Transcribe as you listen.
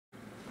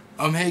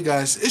Hey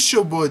guys, it's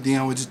your boy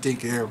Dion with the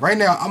Thinking here. Right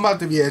now, I'm about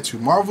to react to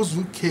Marvel's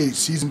Luke Cage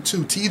Season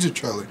 2 teaser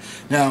trailer.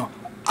 Now,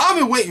 I've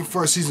been waiting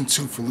for a Season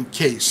 2 for Luke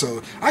Cage,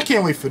 so I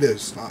can't wait for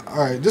this.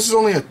 Alright, this is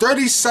only a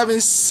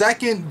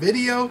 37-second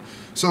video,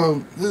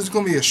 so this is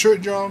going to be a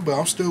short drum, but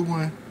I'm still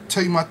going to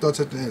tell you my thoughts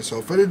at the end.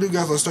 So, further ado,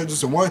 guys, let's start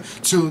this in 1,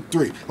 2,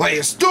 3.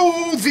 Let's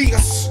do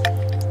this!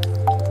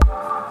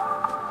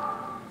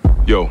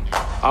 Yo,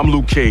 I'm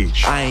Luke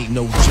Cage. I ain't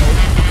no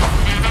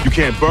joke. You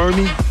can't burn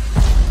me.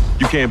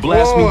 You can't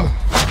blast me.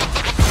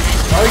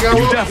 And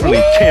you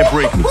definitely can't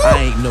break me.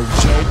 I ain't no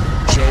joke.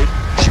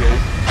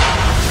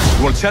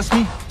 You wanna test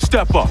me?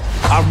 Step up.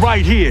 I'm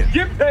right here.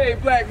 Get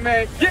paid, black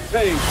man. Get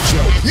paid.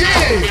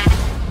 Yeah!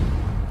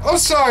 I'm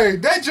sorry.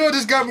 That joke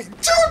just got me.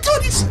 June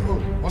 22nd.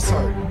 Oh, I'm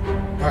sorry.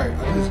 Alright,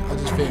 I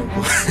just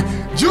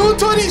fanboy. June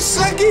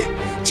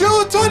 22nd.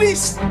 June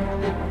 20th.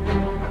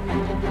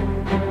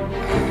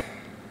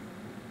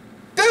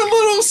 That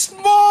little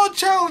small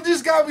challenge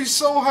just got me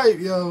so hyped,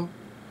 yo.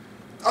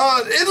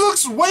 It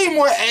looks way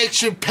more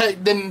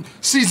action-packed than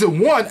Season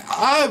 1,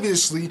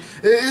 obviously.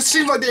 It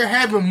seems like they're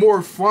having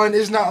more fun.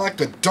 It's not like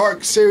a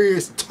dark,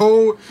 serious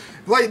tone.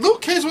 Like,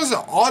 Luke Cage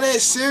wasn't all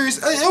that serious.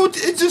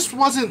 It just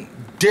wasn't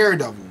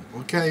Daredevil,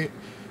 okay?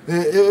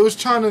 It was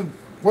trying to...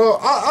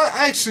 Well,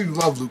 I actually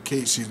love Luke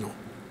Cage Season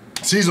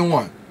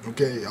 1,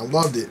 okay? I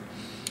loved it.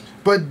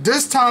 But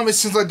this time, it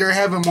seems like they're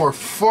having more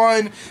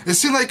fun. It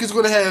seems like it's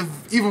going to have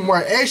even more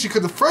action,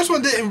 because the first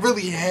one didn't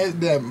really have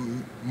that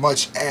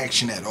much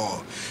action at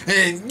all.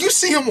 And you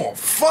see him on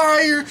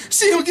fire,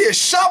 see him get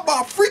shot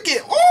by freaking...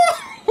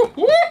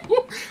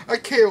 Oh! I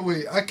can't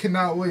wait. I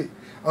cannot wait.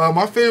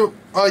 My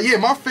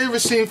favorite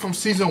scene from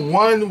Season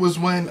 1 was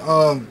when,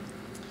 what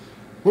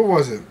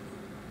was it?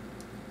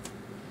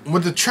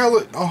 With the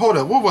trailer, hold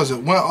up, what was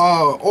it? When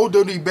Old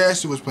Dirty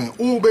Bastard was playing,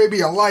 "Ooh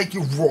baby, I like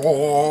you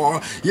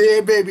raw,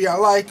 yeah baby, I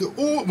like you."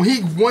 Ooh, when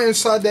he went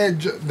inside I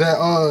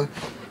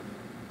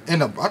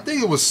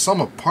think it was some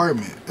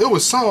apartment. It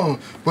was some,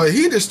 but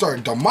he just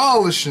started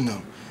demolishing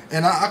them.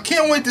 And I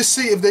can't wait to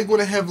see if they're going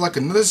to have like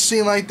another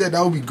scene like that.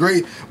 That would be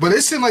great. But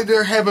it seemed like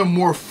they're having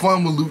more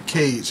fun with Luke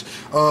Cage.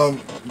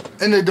 And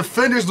the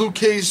Defenders, Luke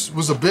Cage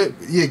was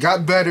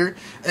got better.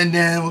 And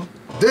then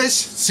this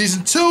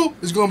Season 2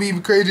 is going to be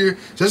even crazier.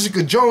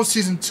 Jessica Jones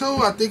Season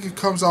 2, I think it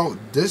comes out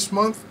this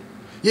month.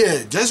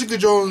 Yeah, Jessica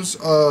Jones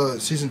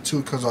Season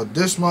 2 comes out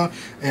this month.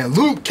 And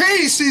Luke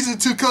Cage Season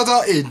 2 comes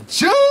out in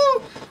June.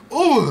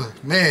 Oh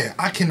man,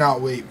 I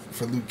cannot wait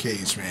for Luke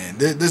Cage, man.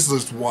 This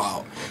looks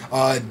wild.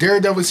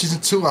 Daredevil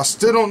Season 2, I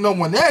still don't know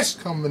when that's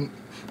coming.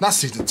 Not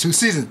Season 2,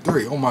 Season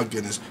 3. Oh my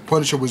goodness.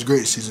 Punisher was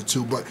great Season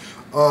 2, but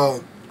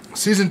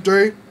Season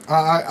 3,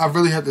 I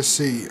really have to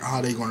see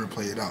how they're going to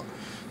play it out.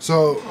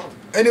 So,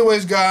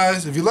 anyways,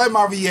 guys, if you like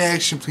my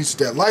reaction, please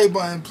hit that like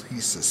button.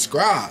 Please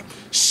subscribe,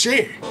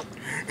 share,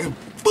 and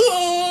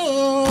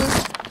boom.